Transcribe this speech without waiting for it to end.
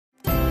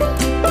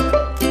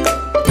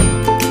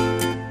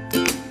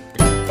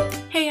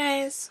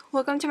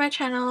welcome to my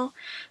channel.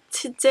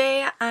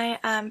 Today I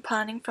am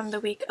planning from the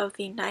week of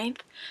the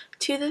 9th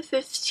to the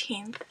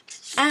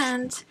 15th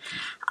and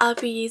I'll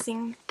be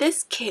using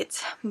this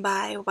kit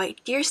by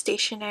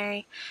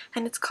WhiteDeerStationery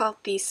and it's called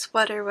the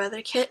Sweater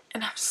Weather Kit,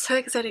 and I'm so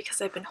excited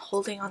because I've been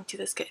holding on to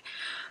this kit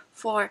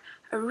for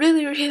a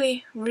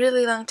really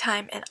long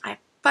time and I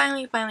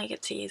finally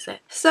get to use it.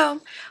 So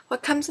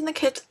what comes in the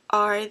kit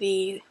are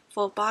the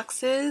full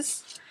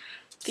boxes,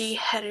 the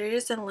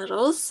headers and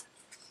littles,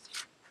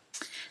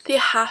 the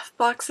half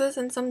boxes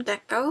and some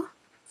deco,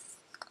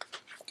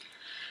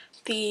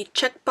 the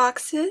check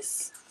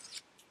boxes,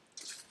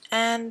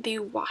 and the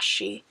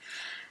washi.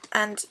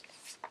 And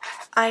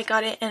I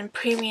got it in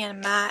premium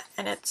matte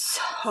and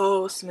it's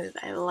so smooth.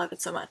 I love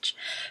it so much.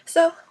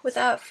 So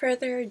without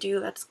further ado,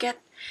 let's get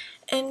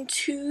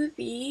into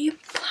the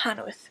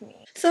plan with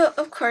me. So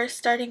of course,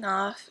 starting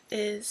off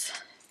is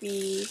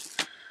the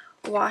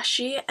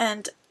washi,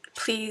 and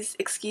please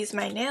excuse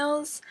my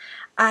nails.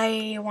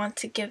 I want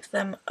to give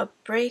them a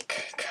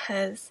break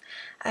because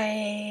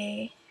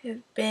I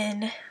have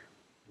been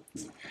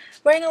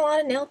wearing a lot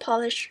of nail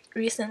polish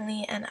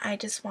recently and I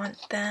just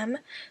want them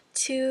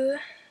to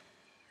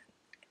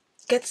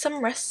get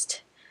some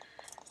rest,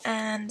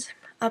 and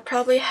I'll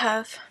probably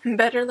have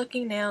better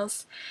looking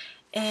nails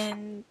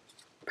in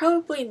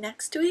probably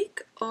next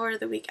week or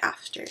the week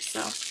after.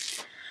 So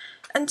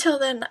until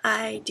then,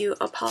 I do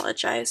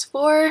apologize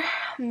for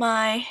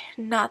my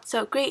not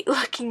so great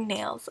looking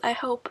nails. I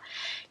hope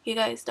you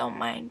guys don't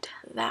mind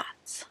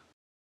that.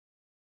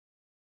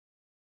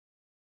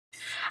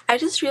 I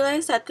just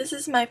realized that this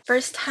is my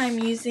first time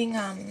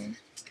using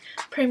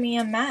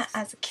premium matte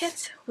as a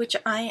kit, which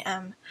I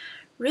am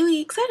really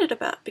excited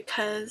about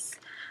because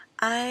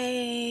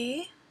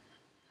I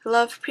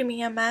love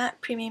premium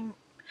matte.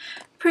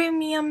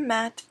 Premium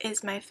matte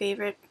is my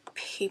favorite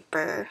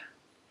paper.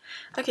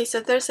 Okay, so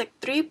there's like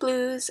 3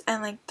 blues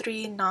and like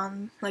 3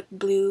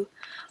 blue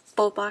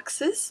full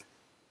boxes.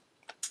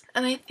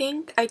 And I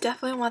think I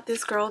definitely want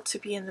this girl to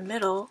be in the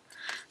middle.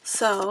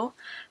 So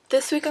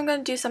this week I'm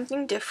going to do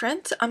something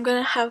different. I'm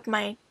going to have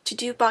my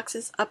to-do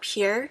boxes up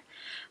here,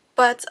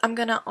 but I'm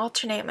going to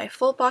alternate my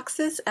full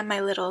boxes and my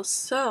littles.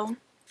 So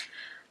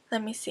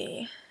let me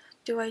see.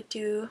 Do I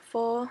do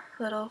full,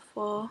 little,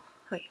 full?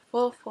 Wait,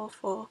 full, full,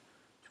 full,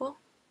 full?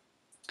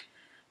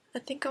 I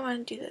think I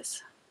want to do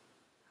this.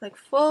 Like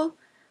full,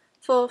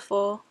 full,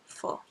 full,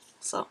 full.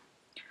 So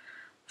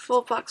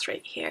full box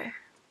right here.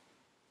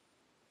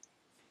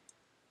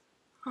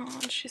 Oh,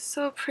 she's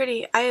so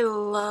pretty. I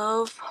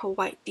love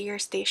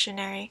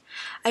WhiteDeerStationery.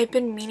 I've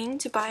been meaning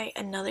to buy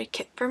another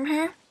kit from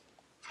her,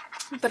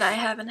 but I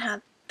haven't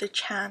had the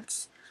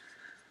chance.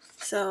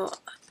 So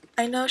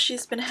I know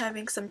she's been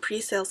having some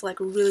pre-sales, like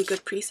really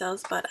good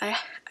pre-sales, but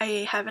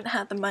I haven't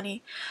had the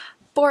money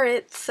for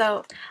it.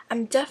 So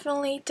I'm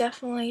definitely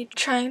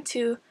trying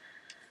to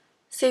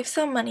save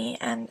some money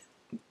and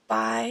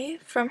buy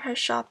from her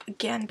shop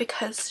again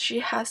because she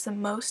has the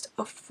most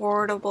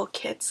affordable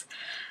kits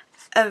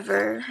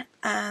ever,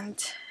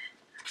 and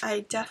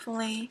I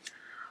definitely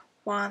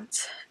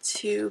want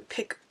to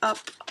pick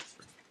up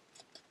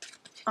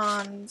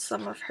on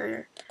some of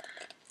her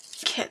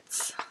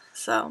kits.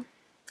 So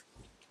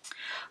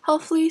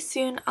hopefully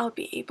soon I'll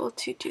be able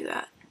to do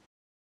that.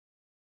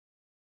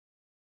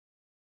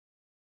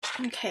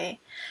 Okay,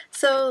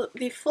 so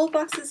the full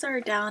boxes are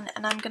down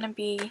and I'm gonna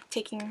be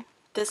taking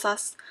this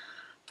last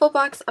full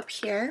box up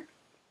here.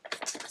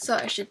 So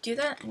I should do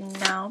that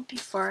now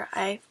before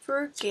I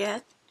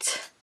forget.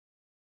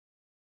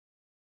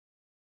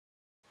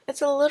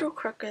 It's a little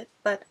crooked,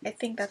 but I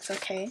think that's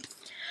okay.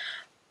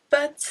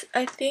 But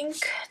I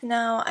think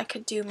now I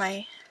could do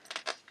my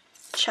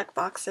check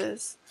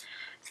boxes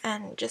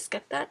and just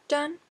get that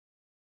done.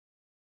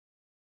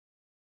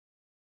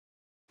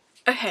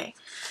 Okay,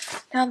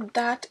 now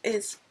that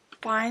is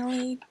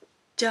finally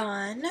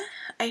done.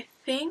 I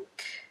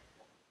think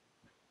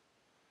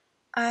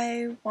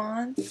I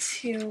want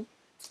to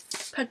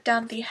put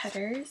down the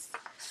headers,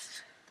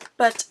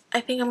 but I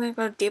think I'm going to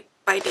go day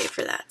by day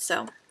for that.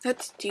 So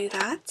let's do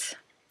that.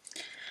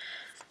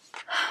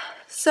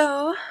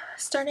 So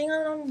starting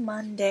on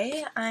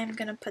Monday, I'm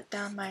going to put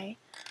down my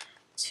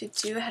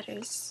to-do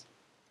headers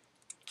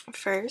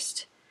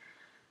first.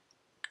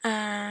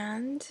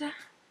 And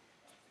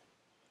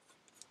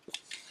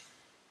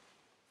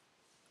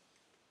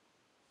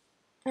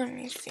let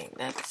me see,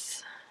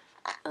 that's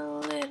a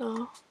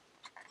little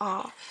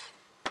off.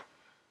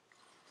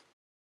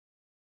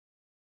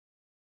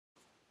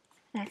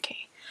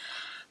 Okay,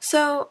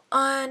 so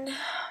on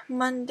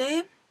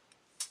Monday,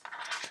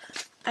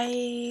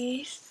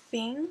 I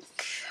think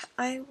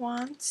I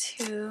want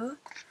to,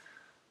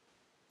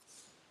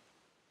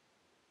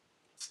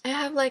 I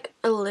have like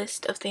a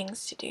list of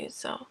things to do,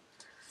 so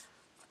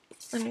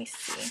let me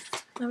see.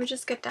 Let me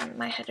just get down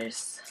my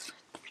headers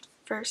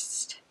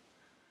first.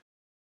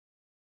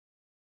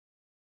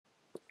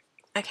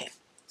 Okay,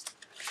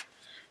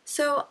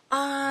 so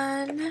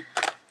on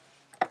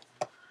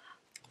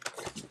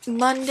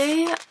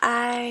Monday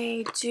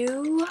I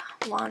do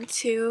want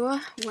to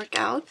work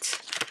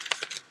out,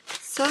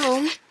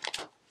 So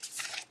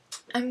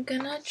I'm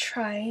gonna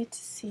try to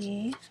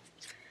see.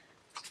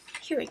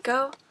 Here we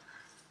go.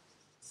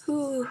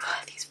 Ooh,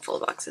 these full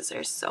boxes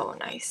are so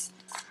nice.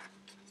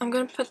 I'm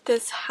gonna put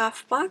this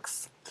half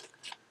box,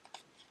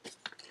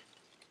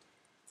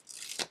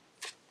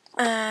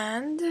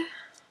 and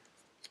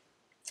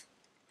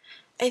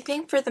I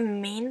think for the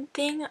main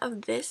thing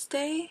of this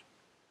day,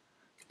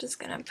 I'm just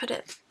gonna put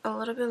it a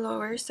little bit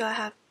lower so I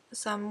have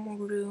some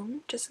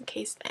room just in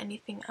case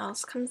anything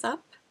else comes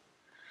up,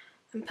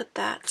 and put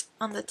that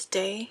on the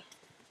today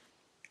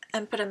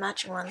and put a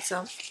matching one.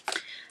 So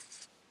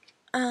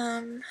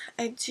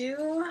I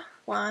do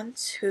want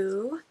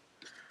to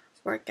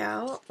work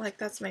out. Like,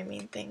 that's my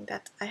main thing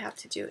that I have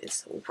to do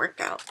is work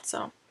out.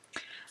 So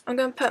I'm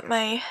gonna put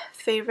my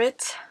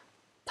favorite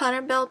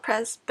Planner Bell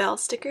Press bell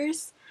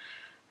stickers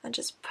and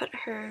just put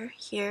her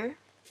here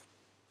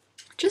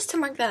just to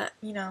mark that,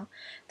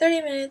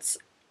 30 minutes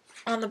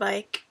on the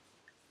bike,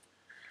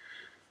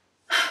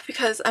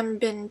 because I've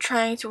been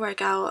trying to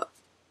work out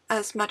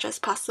as much as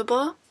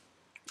possible.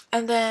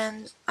 And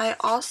then I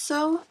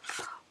also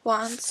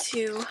want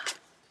to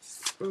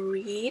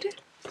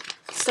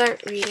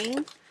start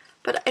reading,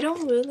 but I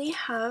don't really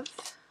have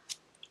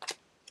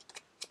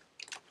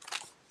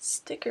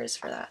stickers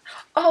for that.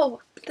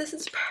 Oh, this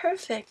is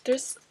perfect.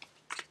 There's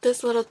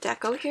this little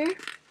deco here,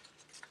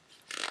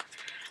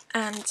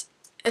 and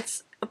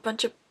it's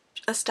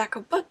a stack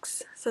of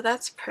books, so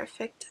that's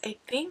perfect. I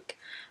think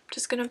I'm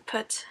just gonna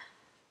put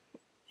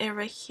it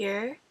right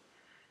here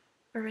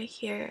or right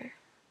here,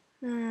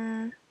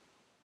 and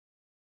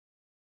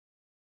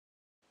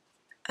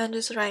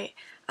just write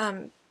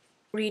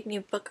read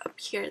new book up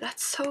here.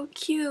 That's so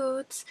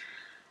cute.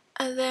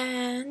 And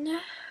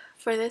then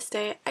for this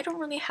day, I don't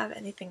really have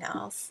anything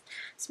else.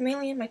 It's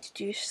mainly in my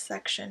to-do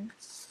section.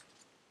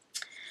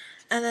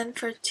 And then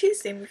for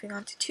Tuesday, moving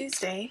on to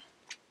Tuesday,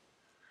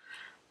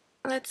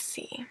 let's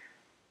see.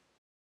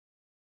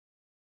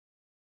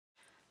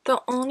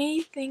 The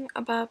only thing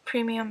about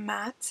premium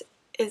matte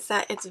is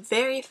that it's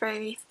very,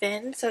 very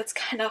thin, so it's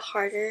kind of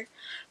harder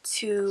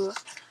to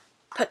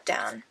put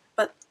down,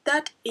 but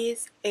that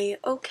is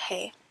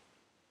a-okay.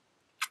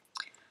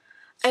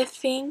 I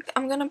think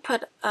I'm gonna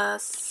put a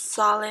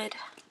solid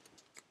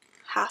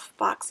half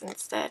box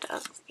instead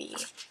of the,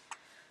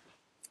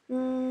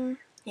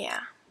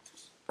 yeah,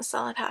 a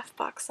solid half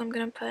box. So I'm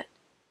gonna put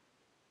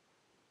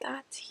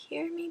that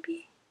here,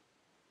 maybe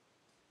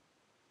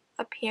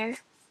up here,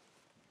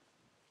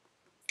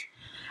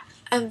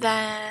 and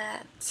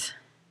that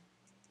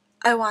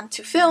I want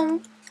to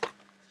film.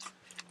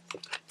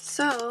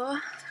 So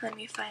let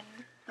me find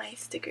my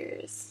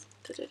stickers.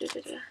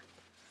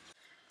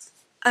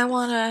 I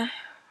want to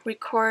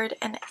record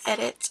and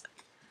edit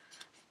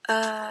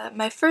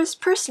my first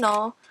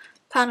personal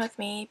plan with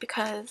me,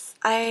 because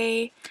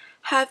I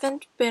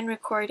haven't been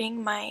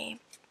recording my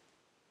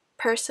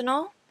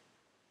personal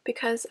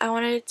because I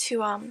wanted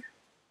to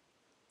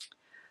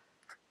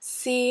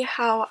see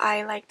how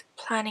I liked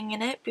planning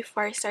in it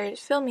before I started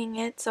filming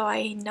it, so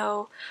I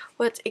know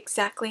what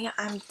exactly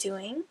I'm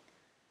doing.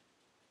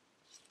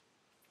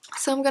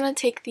 So I'm gonna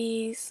take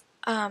these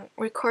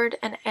record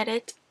and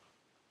edit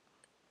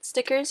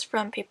stickers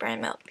from Paper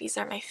and Milk. These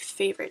are my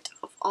favorite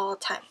of all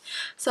time.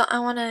 So I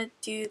want to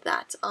do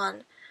that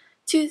on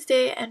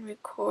Tuesday and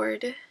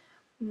record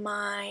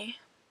my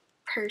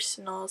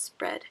personal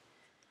spread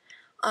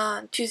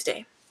on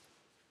Tuesday.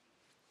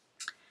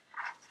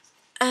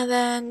 And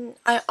then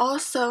I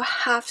also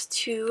have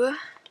to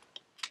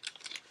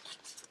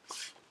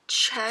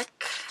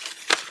check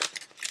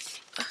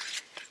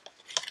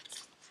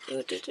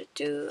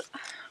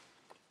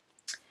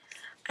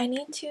I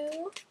need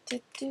to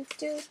let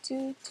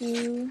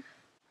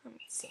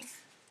me see,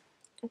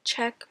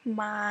 check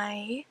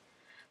my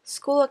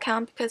school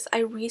account, because I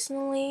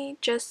recently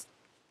just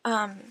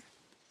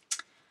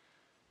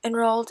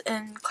enrolled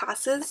in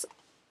classes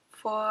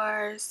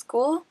for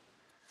school,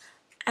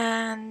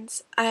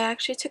 and I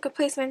actually took a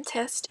placement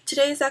test.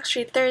 Today is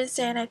actually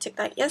Thursday, and I took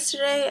that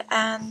yesterday,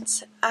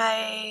 and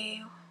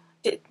I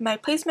did my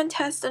placement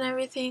test and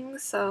everything.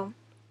 So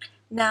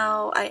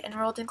now I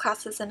enrolled in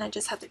classes, and I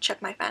just have to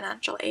check my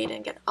financial aid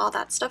and get all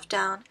that stuff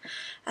down.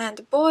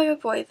 And boy oh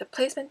boy, the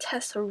placement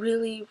test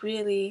really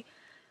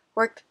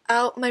worked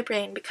out my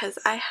brain, because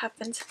I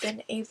haven't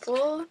been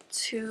able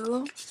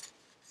to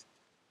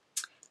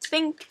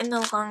think in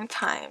a long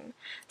time.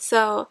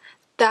 So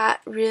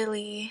that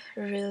really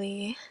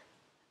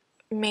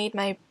made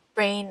my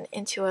brain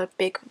into a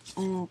big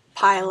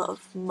pile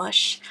of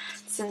mush,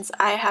 since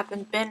I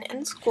haven't been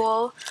in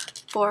school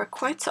for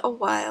quite a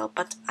while,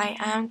 but I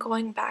am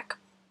going back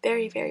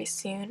very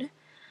soon,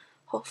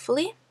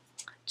 hopefully.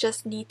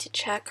 Just need to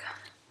check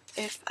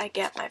if I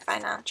get my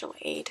financial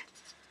aid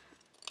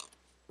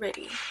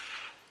ready.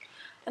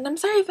 And I'm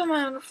sorry if I'm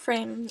out of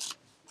frame.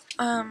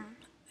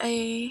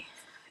 I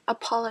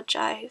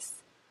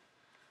apologize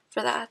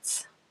for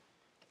that.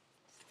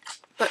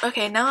 But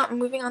okay, now I'm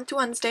moving on to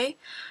Wednesday.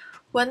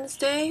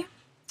 Wednesday,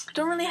 I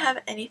don't really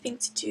have anything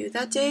to do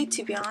that day,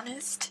 to be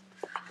honest.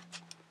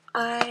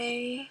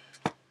 I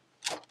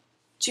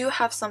do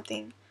have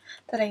something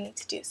that I need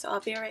to do, so I'll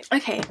be right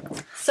back. Okay,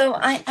 so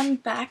I am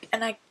back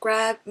and I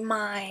grabbed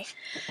my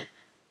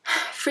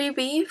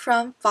freebie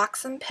from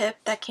Fox and Pip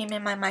that came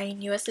in my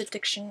newest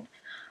addiction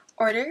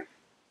order.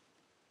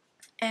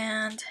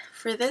 And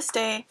for this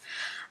day,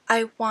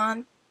 I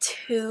want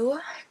to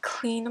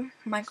clean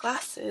my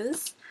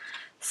glasses.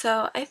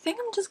 So I think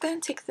I'm just going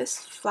to take this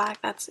flag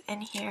that's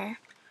in here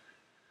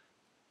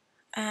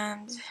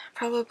and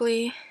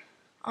probably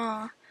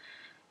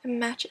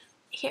match it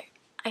here.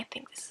 I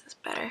think this is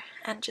better.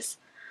 And just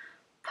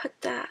put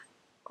that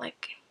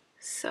like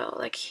so,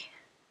 like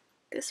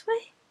this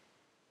way,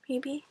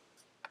 maybe.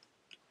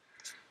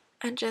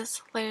 And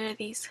just layer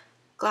these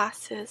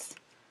glasses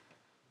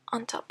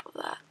on top of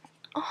that.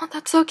 Oh,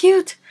 that's so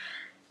cute!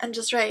 And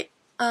just write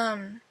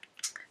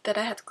that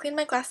I had to clean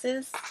my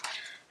glasses.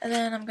 And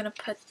then I'm gonna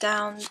put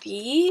down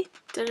the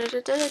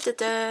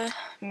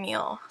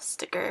meal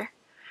sticker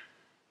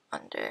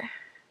under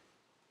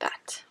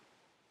that.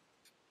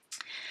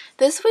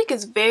 This week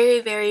is very,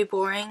 very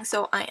boring,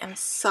 so I am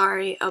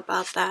sorry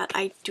about that.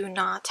 I do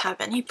not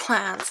have any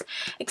plans,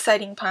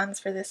 exciting plans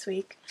for this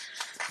week.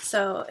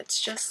 So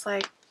it's just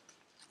like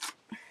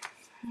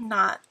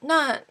not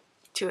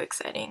too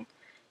exciting.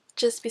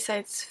 Just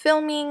besides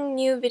filming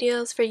new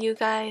videos for you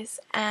guys,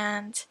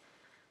 and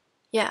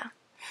yeah,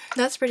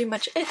 that's pretty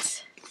much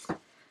it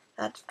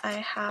that I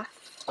have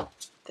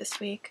this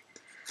week.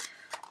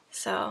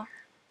 So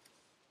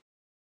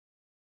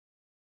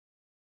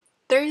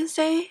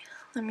Thursday,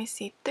 let me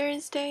see,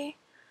 Thursday,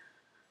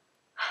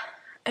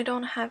 I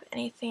don't have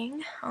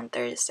anything on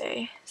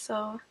Thursday,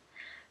 so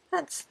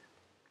that's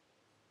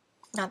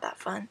not that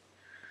fun.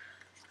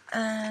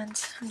 And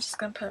I'm just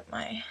gonna put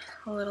my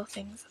little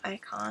things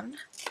icon.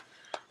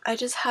 I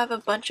just have a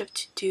bunch of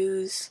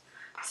to-dos,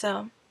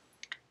 so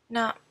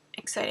not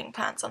exciting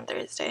plans on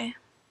Thursday.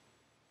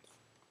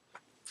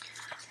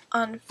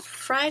 On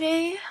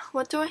Friday,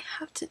 what do I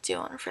have to do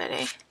on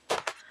Friday?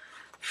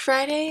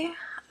 Friday,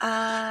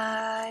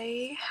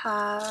 I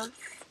have...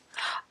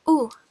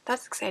 Ooh,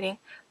 that's exciting.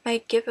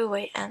 My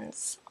giveaway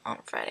ends on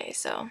Friday,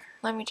 so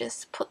let me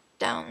just put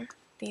down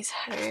these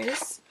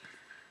headers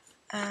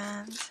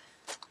and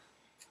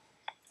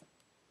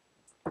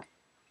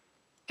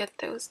get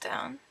those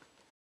down.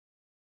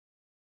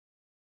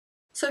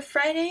 So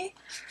Friday,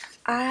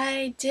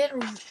 I did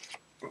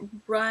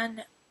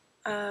run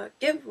a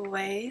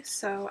giveaway,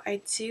 so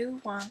I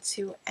do want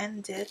to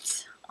end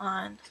it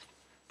on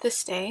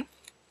this day.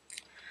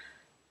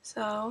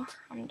 So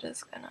I'm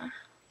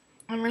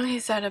really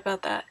sad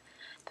about that.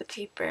 The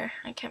paper,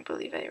 I can't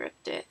believe I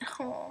ripped it.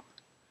 Oh.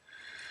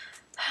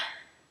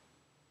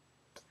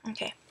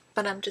 Okay,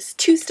 but I'm just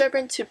too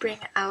stubborn to bring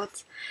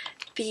out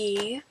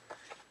the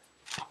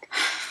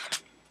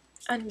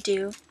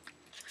undo.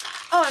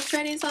 Oh, and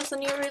Friday is also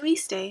new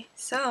release day,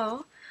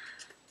 so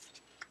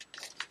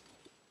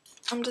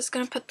I'm just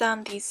gonna put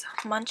down these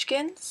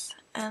munchkins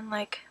and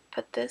like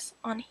put this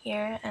on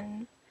here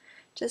and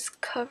just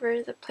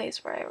cover the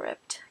place where I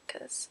ripped,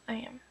 because I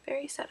am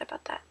very sad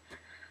about that.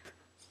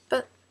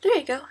 But there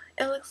you go,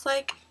 it looks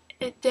like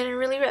it didn't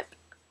really rip.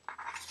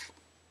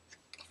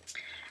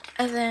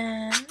 And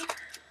then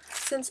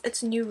since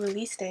it's new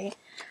release day,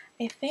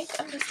 I think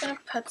I'm just gonna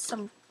put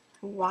some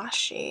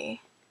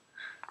washi.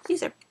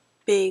 These are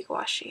big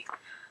washi.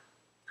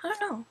 I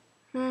don't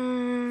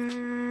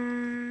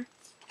know.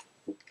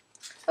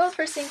 Well,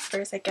 first things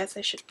first, I guess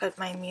I should put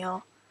my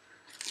meal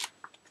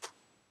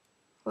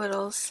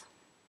littles.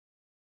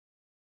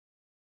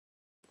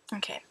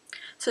 Okay,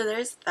 so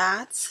there's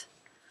that.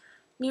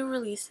 New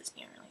releases.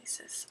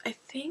 I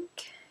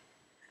think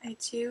I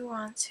do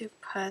want to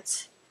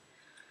put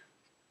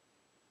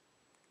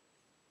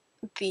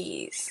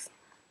these.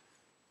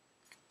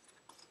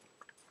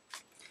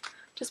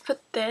 Just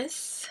put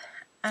this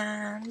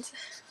and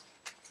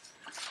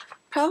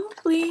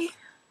probably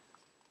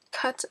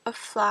cut a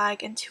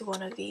flag into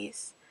one of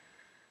these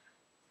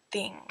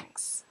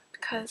things,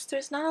 because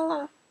there's not a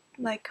lot of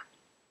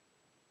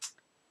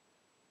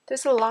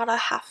there's a lot of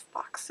half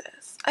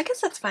boxes. I guess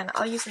that's fine,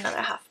 I'll use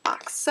another half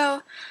box. So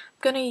I'm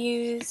gonna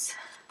use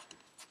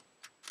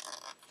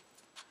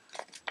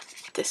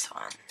this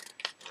one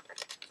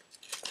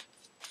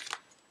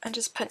and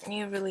just put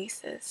new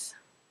releases.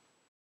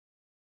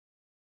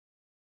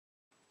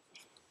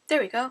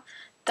 There we go.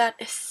 That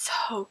is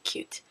so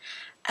cute.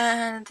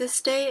 And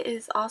this day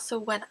is also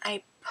when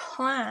I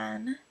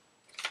plan.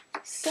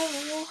 So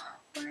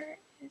where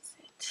is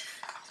it?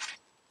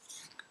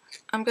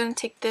 I'm gonna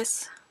take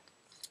this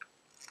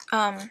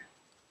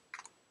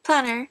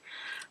planner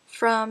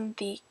from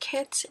the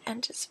kit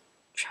and just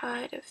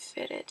try to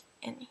fit it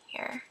in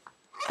here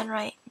and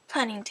write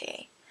planning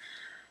day.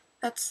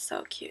 That's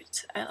so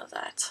cute. I love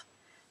that.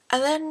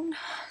 And then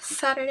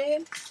Saturday,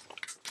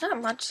 not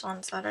much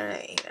on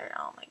Saturday either.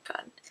 Oh my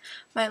god.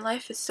 My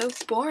life is so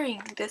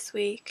boring this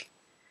week.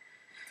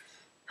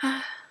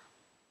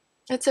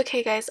 It's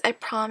okay, guys. I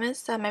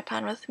promise that my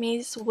plan with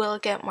me's will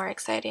get more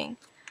exciting.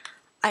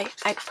 I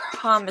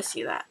promise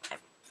you that. I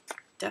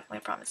definitely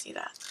promise you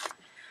that.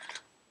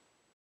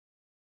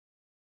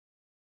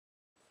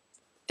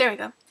 There we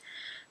go.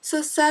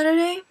 So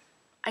Saturday,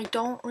 I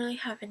don't really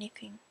have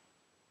anything,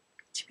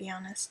 to be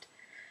honest.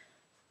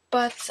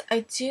 But I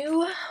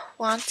do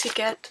want to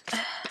get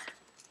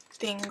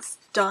things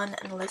done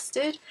and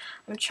listed.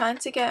 I'm trying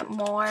to get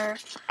more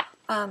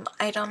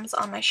items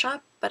on my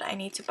shop, but I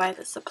need to buy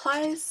the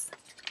supplies.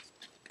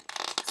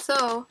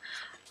 So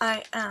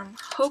I am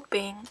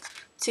hoping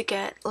to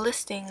get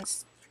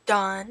listings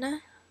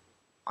done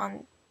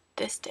on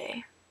this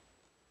day.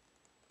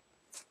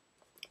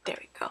 There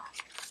we go.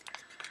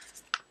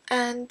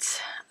 And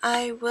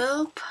I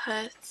will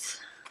put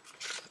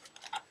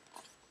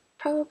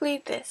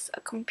probably this,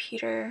 a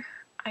computer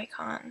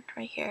icon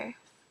right here.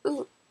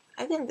 Ooh,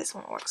 I think this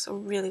one works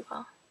really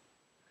well.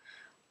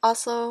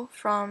 Also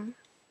from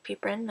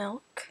Paper and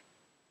Milk.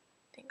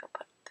 I think I'll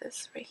put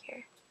this right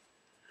here.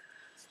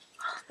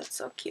 Oh, that's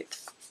so cute.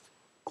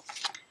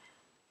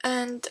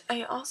 And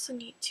I also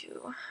need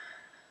to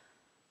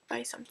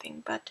buy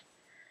something, but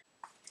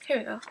here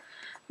we go.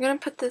 I'm gonna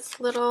put this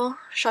little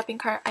shopping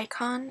cart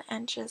icon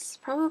and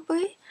just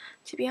probably,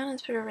 to be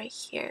honest, put it right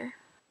here.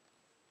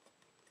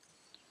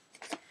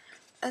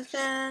 And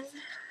then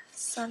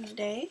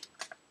Sunday,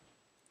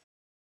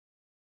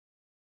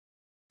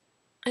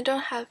 I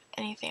don't have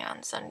anything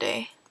on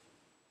Sunday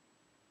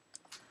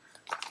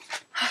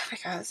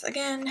because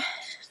again,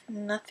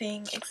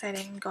 nothing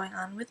exciting going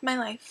on with my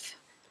life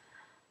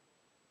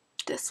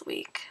this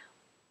week.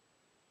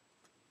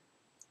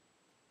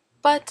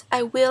 But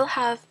I will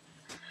have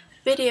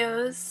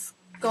videos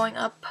going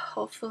up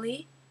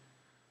hopefully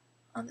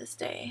on this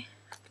day.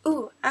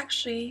 Ooh,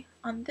 actually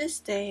on this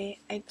day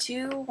I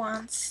do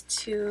want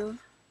to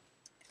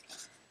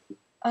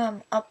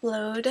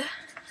upload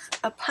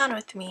a plan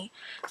with me.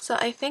 So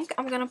I think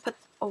I'm gonna put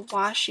a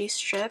washi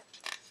strip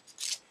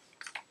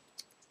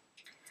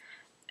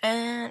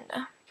and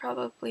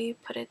probably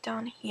put it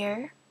down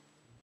here.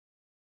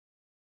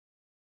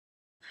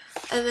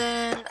 And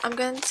then I'm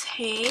gonna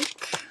take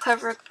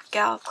Clever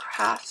Gal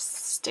Crafts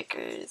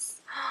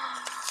stickers.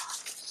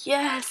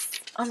 Yes!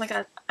 Oh my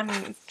god,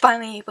 I'm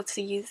finally able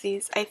to use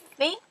these. I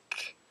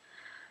think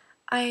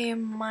I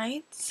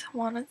might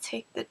want to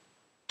take the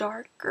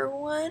darker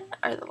one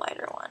or the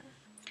lighter one.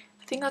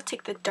 I think I'll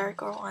take the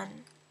darker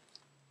one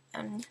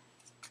and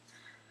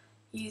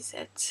use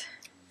it.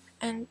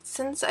 And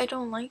since I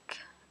don't like,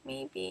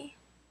 maybe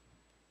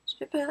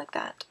should I put it like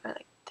that or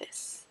like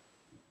this?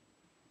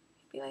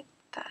 Maybe like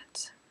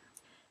that.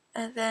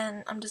 And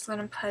then I'm just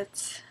gonna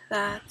put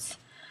that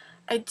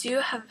I do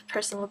have a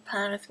personal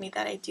plan with me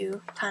that I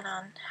do plan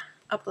on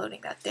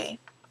uploading that day.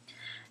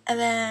 And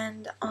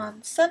then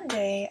on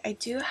Sunday I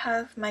do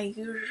have my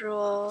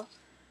usual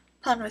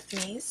plan with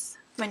me's,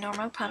 my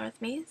normal plan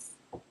with me's.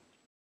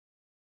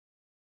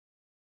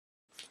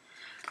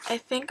 I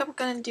think I'm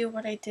gonna do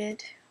what I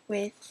did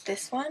with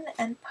this one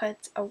and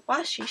put a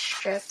washi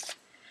strip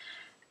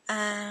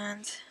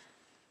and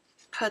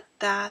put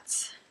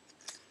that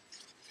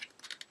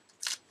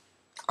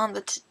on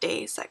the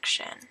today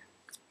section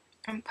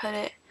and put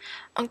it,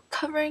 I'm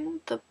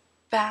covering the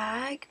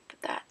bag,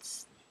 but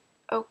that's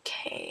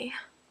okay.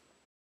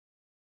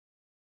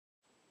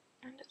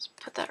 And just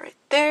put that right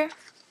there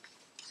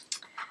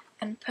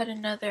and put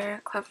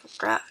another Clever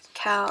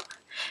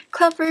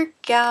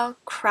Gal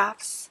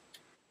Crafts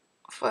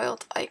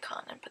foiled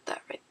icon and put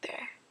that right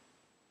there.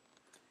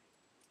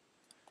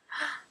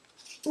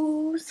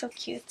 Ooh, so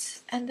cute.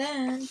 And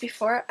then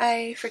before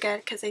I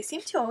forget, because I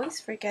seem to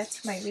always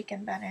forget my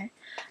weekend banner,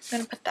 I'm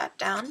gonna put that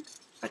down,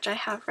 which I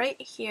have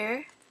right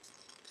here.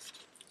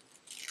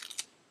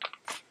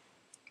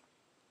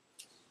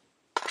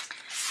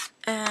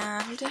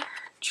 And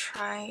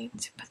try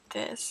to put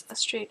this as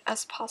straight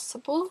as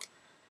possible.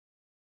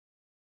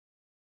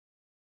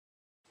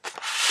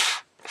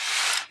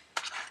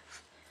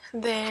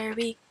 There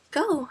we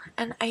go.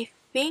 And I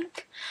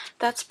think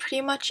that's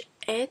pretty much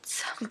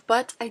it,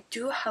 but I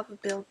do have a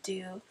bill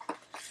due.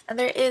 And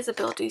there is a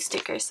bill due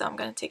sticker, so I'm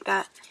gonna take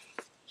that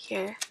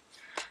here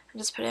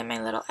and just put it in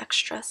my little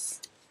extras.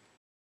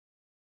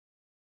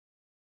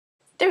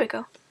 There we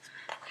go.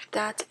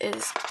 That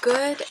is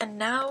good, and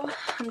now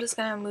I'm just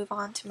gonna move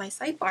on to my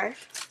sidebar.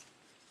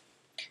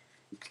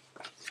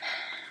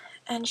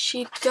 And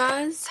she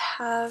does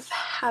have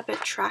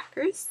habit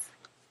trackers.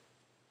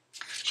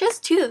 She has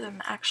 2 of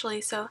them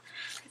actually, so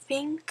I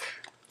think,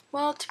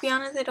 well, to be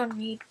honest, I don't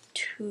need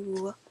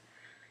 2.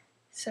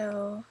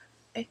 So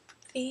I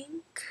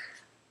think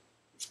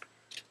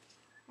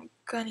I'm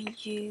gonna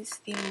use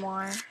the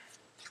more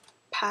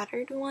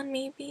patterned one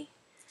maybe.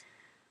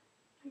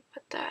 And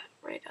put that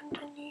right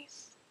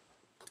underneath.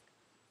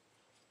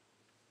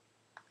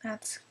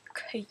 That's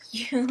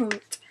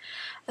cute.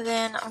 And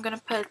then I'm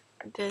gonna put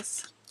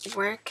this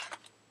work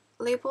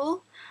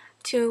label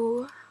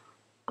to,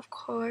 of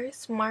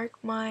course, mark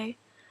my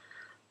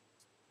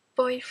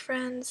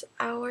boyfriend's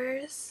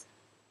hours.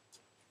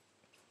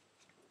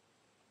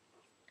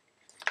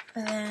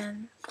 And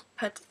then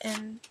put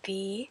in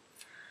the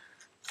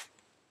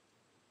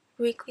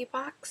weekly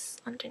box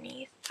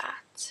underneath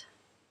that.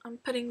 I'm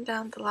putting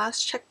down the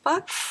last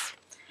checkbox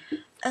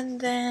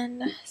And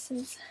then,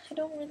 since I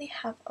don't really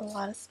have a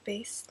lot of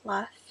space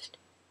left,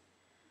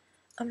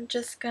 I'm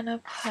just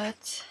gonna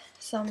put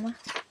some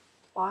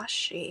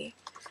washi.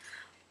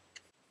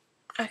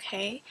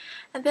 Okay,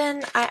 and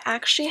then I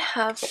actually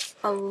have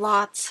a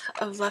lot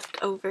of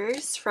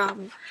leftovers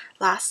from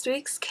last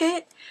week's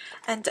kit,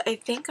 and I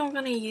think I'm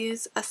gonna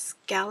use a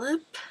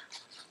scallop,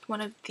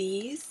 one of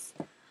these.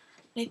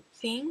 I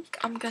think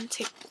I'm gonna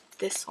take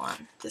this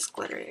one, this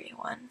glittery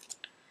one,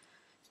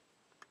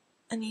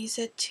 and use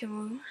it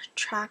to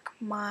track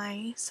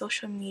my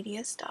social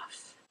media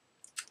stuff.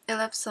 I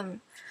left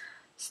some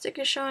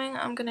stickers showing.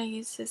 I'm gonna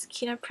use this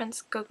Kina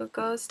Prince Go Go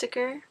Go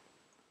sticker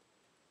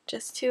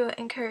just to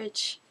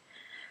encourage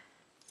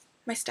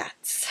my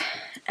stats.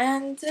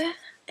 And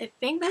I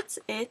think that's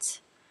it.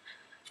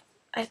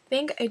 I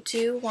think I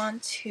do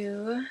want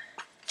to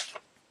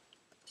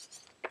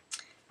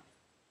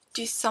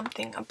do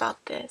something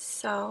about this,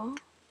 so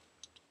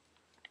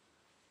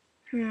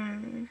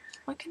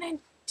what can I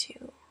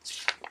do?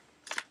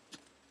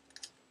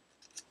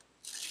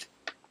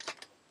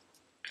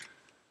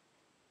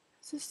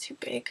 This is too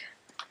big.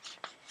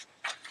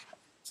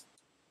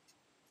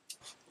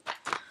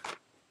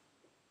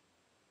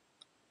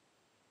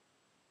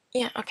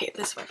 Yeah, okay,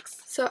 this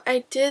works. So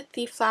I did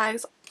the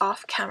flags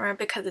off camera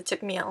because it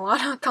took me a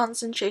lot of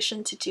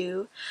concentration to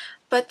do,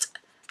 but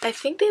I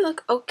think they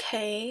look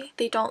okay.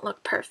 They don't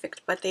look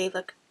perfect, but they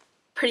look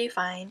pretty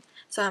fine,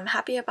 so I'm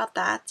happy about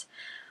that.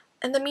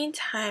 In the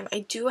meantime, I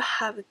do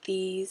have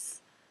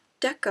these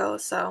deco,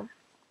 so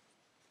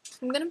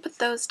I'm gonna put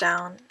those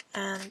down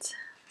and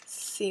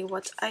see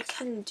what I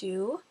can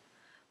do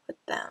with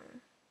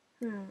them.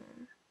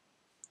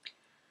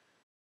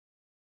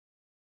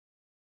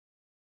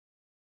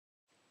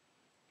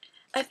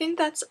 I think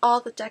that's all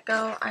the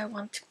deco I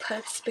want to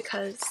put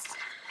because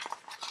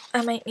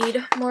I might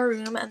need more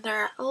room and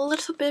they're a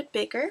little bit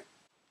bigger.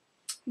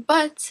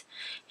 But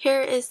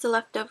here is the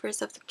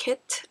leftovers of the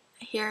kit.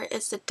 Here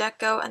is the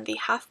deco and the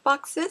half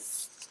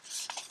boxes,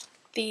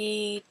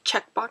 the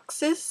check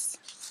boxes,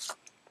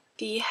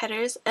 the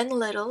headers and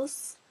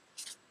littles,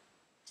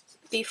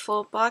 the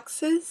full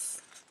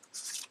boxes,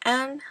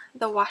 and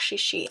the washi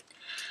sheet.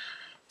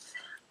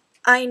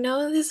 I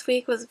know this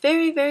week was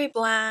very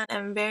bland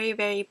and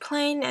very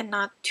plain and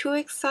not too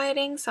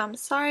exciting, so I'm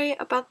sorry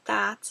about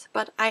that,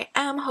 but I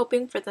am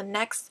hoping for the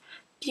next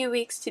few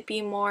weeks to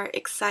be more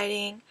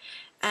exciting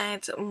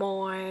and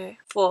more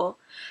full.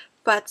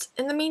 But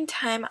in the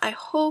meantime, I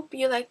hope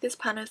you liked this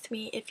plan with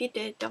me. If you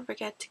did, don't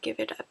forget to give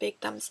it a big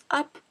thumbs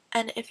up,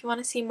 and if you want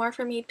to see more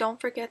from me,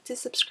 don't forget to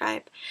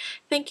subscribe.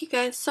 Thank you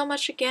guys so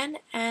much again,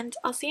 and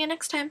I'll see you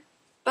next time.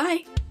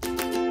 Bye!